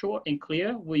very short and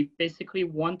clear. We basically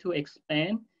want to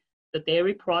expand the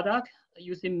dairy product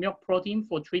using milk protein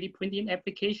for 3D printing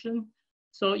application.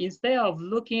 So instead of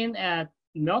looking at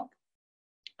milk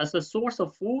as a source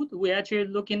of food, we're actually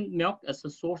looking at milk as a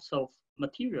source of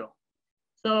material.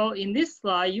 So in this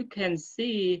slide, you can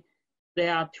see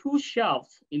there are two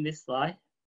shelves in this slide.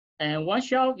 And one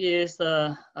shelf is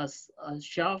a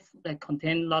shelf that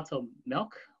contains lots of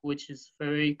milk, which is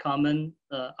very common,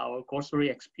 our grocery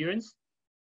experience.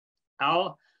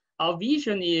 Our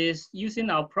vision is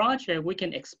using our project, we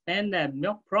can expand that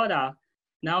milk product,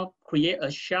 now create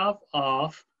a shelf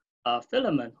of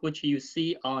filament, which you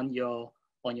see on your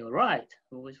right,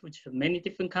 which many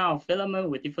different kind of filament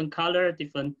with different color,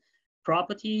 different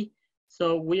property.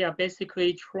 So we are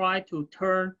basically trying to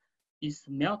turn this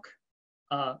milk,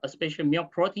 especially milk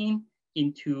protein,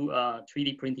 into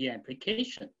 3D printing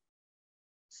application.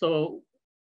 So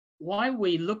why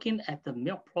we're looking at the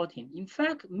milk protein. In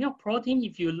fact, milk protein,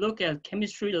 if you look at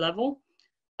chemistry level,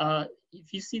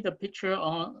 if you see the picture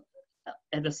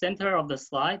at the center of the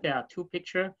slide, there are two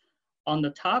pictures. On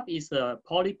the top is a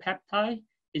polypeptide.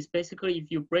 It's basically if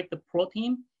you break the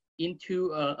protein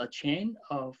into a chain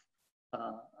of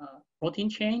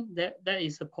protein chain, that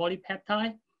is a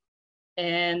polypeptide.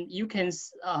 And you can,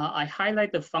 I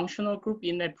highlight the functional group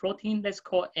in that protein that's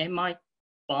called amide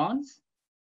bonds.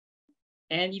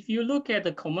 And if you look at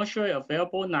the commercially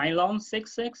available nylon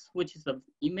 6,6, which is the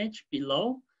image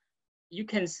below, you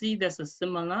can see there's a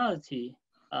similarity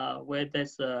where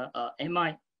there's a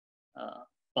amide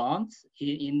bonds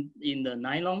in the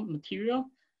nylon material.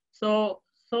 So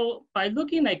by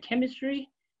looking at chemistry,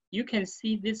 you can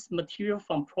see this material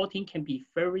from protein can be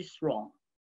very strong.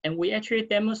 And we actually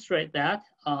demonstrate that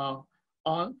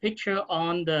on picture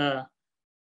on the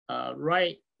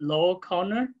right lower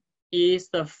corner is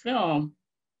the film,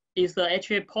 is the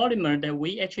actual polymer that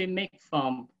we actually make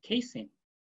from casein.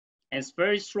 And it's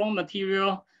very strong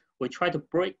material. We try to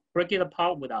break it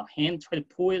apart with our hand, try to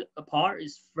pull it apart.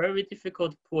 It's very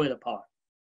difficult to pull it apart.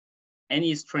 And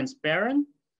it's transparent,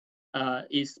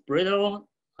 it's brittle.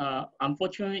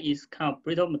 Unfortunately, it's kind of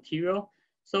brittle material.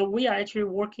 So we are actually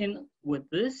working with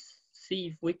this, see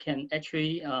if we can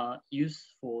actually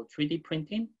use for 3D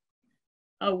printing.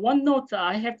 One note that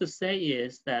I have to say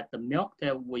is that the milk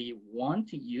that we want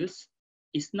to use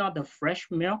is not the fresh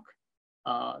milk,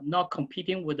 not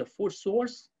competing with the food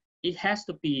source. It has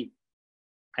to be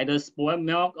either spoiled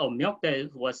milk or milk that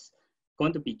was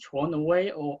going to be thrown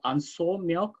away, or unsold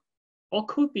milk, or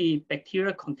could be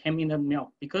bacteria contaminated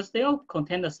milk, because they all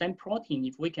contain the same protein.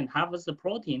 If we can harvest the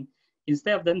protein,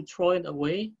 instead of them throwing it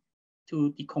away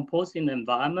to decompose in the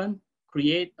environment,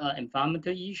 create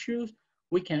environmental issues,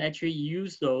 we can actually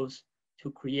use those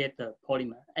to create the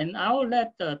polymer. And I'll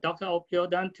let Dr.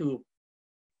 Opiodan to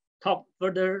talk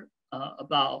further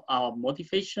about our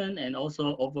motivation and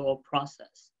also overall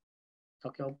process.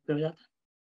 Dr. Opiodan.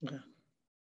 Okay.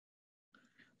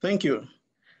 Thank you.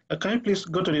 Can you please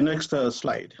go to the next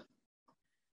slide?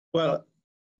 Well,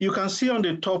 you can see on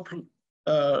the top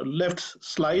left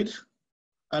slide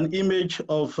an image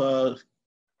of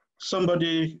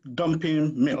somebody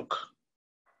dumping milk.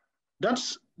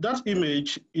 That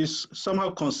image is somehow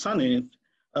concerning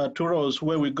to us,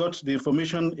 where we got the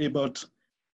information about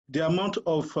the amount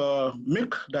of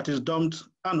milk that is dumped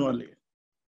annually.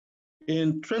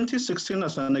 In 2016,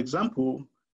 as an example,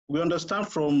 we understand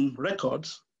from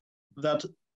records that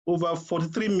over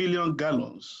 43 million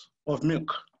gallons of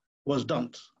milk was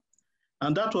dumped.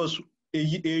 And that was a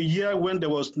year when there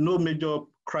was no major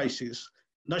crisis,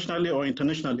 nationally or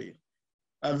internationally.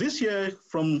 This year,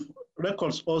 from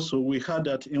records also, we heard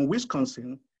that in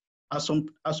Wisconsin, at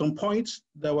some points,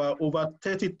 there were over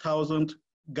 30,000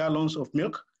 gallons of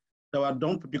milk that were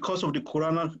dumped because of the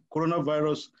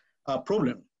coronavirus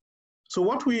problem. So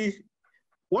what we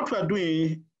are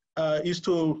doing is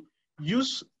to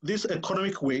use this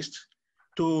economic waste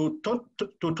to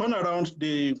turn around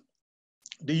the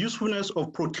usefulness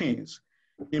of proteins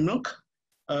in milk,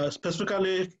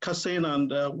 specifically casein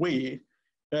and whey,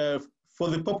 for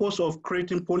the purpose of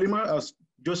creating polymer, as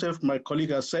Joseph, my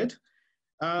colleague, has said.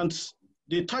 And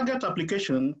the target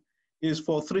application is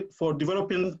for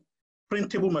developing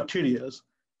printable materials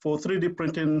for 3D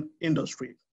printing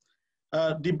industry.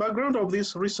 The background of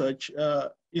this research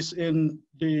is in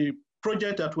the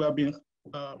project that we have been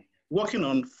working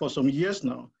on for some years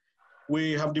now.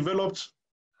 We have developed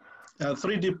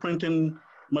 3D printing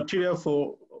material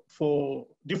for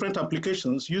different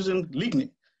applications using lignin,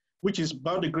 which is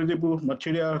biodegradable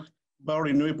material,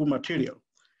 biorenewable material.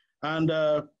 And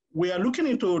we are looking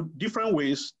into different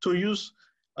ways to use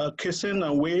casein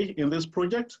and whey in this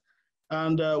project.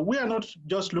 And we are not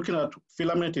just looking at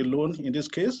filament alone in this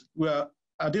case. We are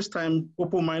at this time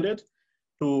open-minded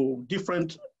to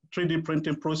different 3D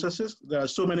printing processes. There are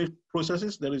so many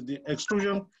processes. There is the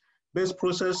extrusion-based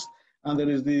process, and there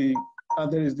is the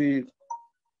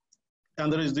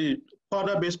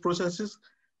powder-based processes.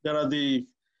 There are the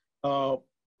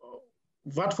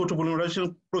VAT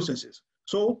photopolymerization processes.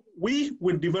 So we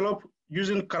will develop,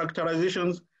 using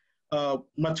characterizations,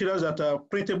 materials that are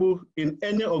printable in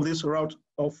any of this route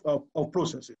of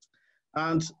processes.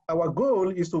 And our goal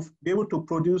is to be able to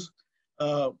produce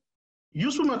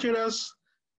useful materials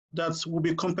that will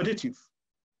be competitive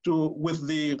with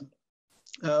the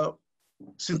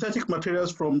synthetic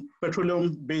materials from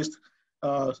petroleum-based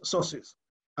sources.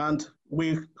 And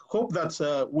we hope that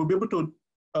we'll be able to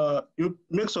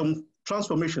make some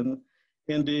transformation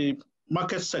in the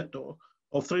market sector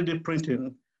of 3D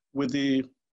printing with the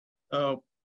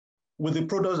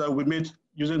products that we made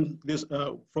using this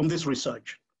from this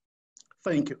research.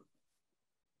 Thank you.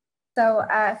 So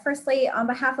firstly, on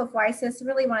behalf of WiSys,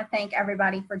 really want to thank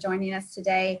everybody for joining us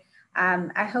today.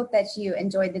 I hope that you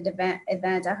enjoyed the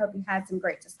event. I hope you had some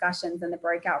great discussions in the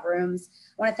breakout rooms.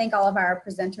 I want to thank all of our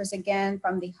presenters again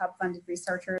from the Hub funded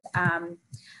researchers.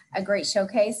 A great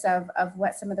showcase of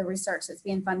what some of the research that's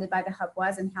being funded by the Hub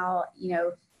was, and how, you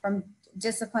know, from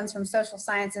disciplines from social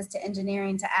sciences to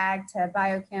engineering to ag to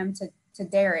biochem to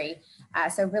dairy.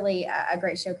 So really a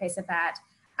great showcase of that.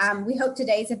 We hope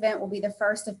today's event will be the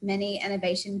first of many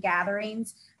innovation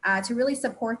gatherings to really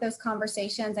support those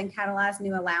conversations and catalyze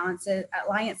new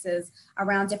alliances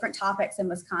around different topics in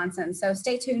Wisconsin. So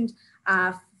stay tuned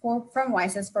from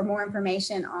WiSys for more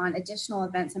information on additional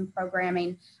events and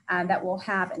programming that we'll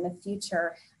have in the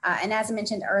future. And as I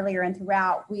mentioned earlier and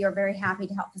throughout, we are very happy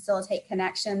to help facilitate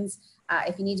connections.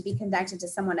 If you need to be connected to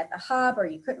someone at the Hub or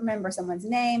you couldn't remember someone's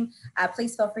name,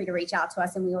 please feel free to reach out to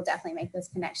us and we will definitely make those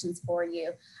connections for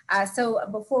you. So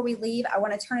before we leave, I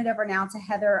want to turn it over now to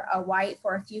Heather White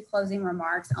for a few closing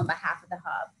remarks on behalf of the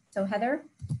Hub. So Heather.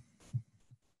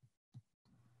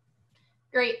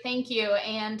 Great, thank you.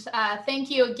 And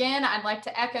thank you again. I'd like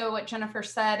to echo what Jennifer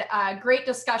said. Great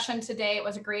discussion today. It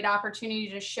was a great opportunity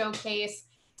to showcase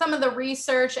some of the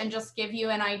research and just give you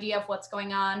an idea of what's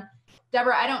going on.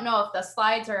 Deborah, I don't know if the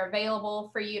slides are available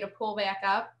for you to pull back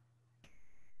up.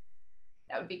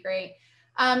 That would be great.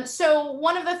 So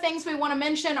one of the things we want to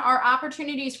mention are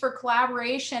opportunities for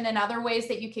collaboration and other ways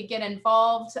that you could get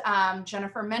involved.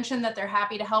 Jennifer mentioned that they're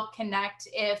happy to help connect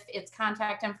if it's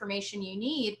contact information you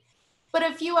need. But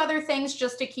a few other things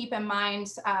just to keep in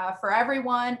mind for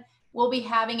everyone. We'll be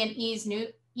having an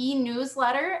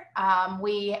e-newsletter.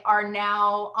 We are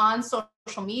now on social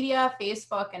media,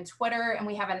 Facebook and Twitter, and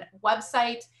we have a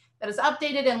website that is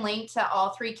updated and linked to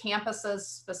all 3 campuses'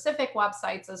 specific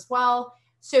websites as well.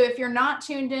 So if you're not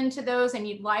tuned into those and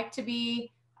you'd like to be,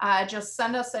 just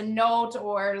send us a note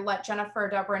or let Jennifer or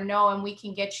Deborah know and we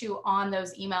can get you on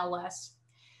those email lists.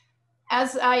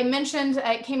 As I mentioned,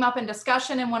 it came up in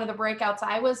discussion in one of the breakouts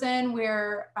I was in.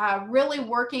 We're really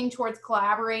working towards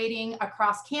collaborating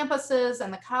across campuses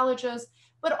and the colleges,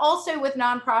 but also with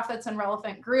nonprofits and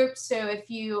relevant groups. So if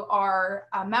you are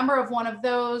a member of one of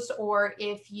those, or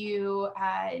if you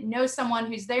know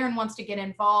someone who's there and wants to get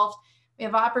involved, we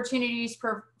have opportunities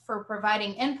for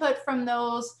providing input from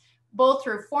those, both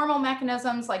through formal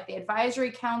mechanisms like the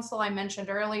advisory council I mentioned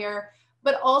earlier,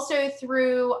 but also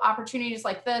through opportunities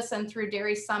like this and through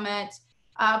Dairy Summit,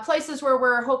 places where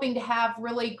we're hoping to have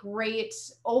really great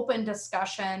open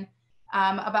discussion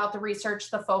about the research,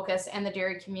 the focus, and the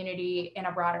dairy community in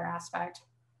a broader aspect.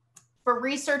 For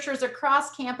researchers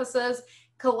across campuses,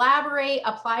 collaborate,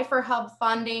 apply for Hub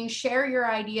funding, share your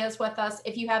ideas with us.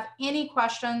 If you have any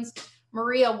questions,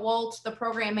 Maria Wolt, the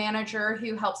program manager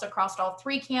who helps across all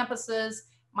 3 campuses,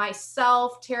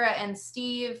 myself, Tara, and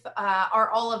Steve are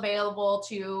all available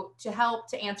to help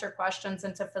to answer questions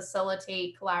and to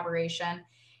facilitate collaboration.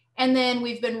 And then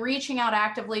we've been reaching out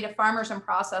actively to farmers and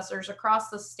processors across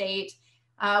the state.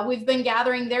 We've been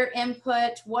gathering their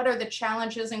input. What are the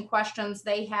challenges and questions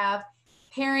they have,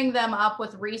 pairing them up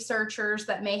with researchers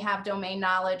that may have domain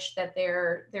knowledge that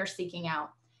they're seeking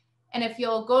out. And if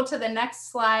you'll go to the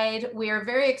next slide, we are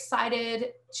very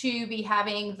excited to be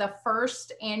having the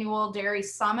first annual Dairy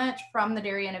Summit from the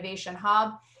Dairy Innovation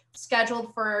Hub,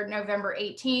 scheduled for November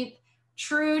 18th.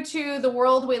 True to the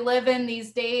world we live in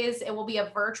these days, it will be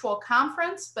a virtual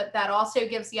conference, but that also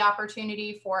gives the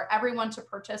opportunity for everyone to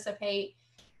participate.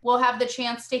 We'll have the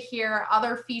chance to hear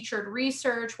other featured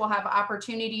research. We'll have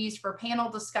opportunities for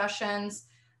panel discussions,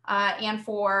 and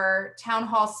for town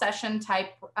hall session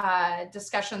type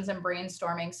discussions and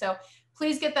brainstorming. So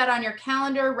please get that on your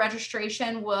calendar.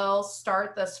 Registration will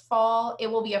start this fall. It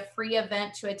will be a free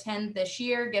event to attend this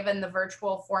year, given the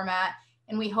virtual format.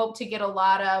 And we hope to get a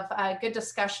lot of good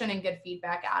discussion and good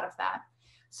feedback out of that.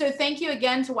 So thank you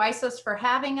again to WiSys for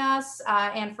having us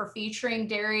and for featuring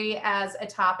dairy as a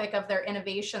topic of their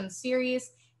innovation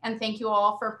series. And thank you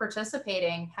all for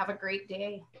participating. Have a great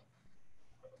day.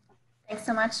 Thanks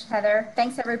so much, Heather.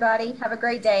 Thanks, everybody. Have a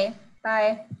great day.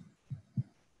 Bye.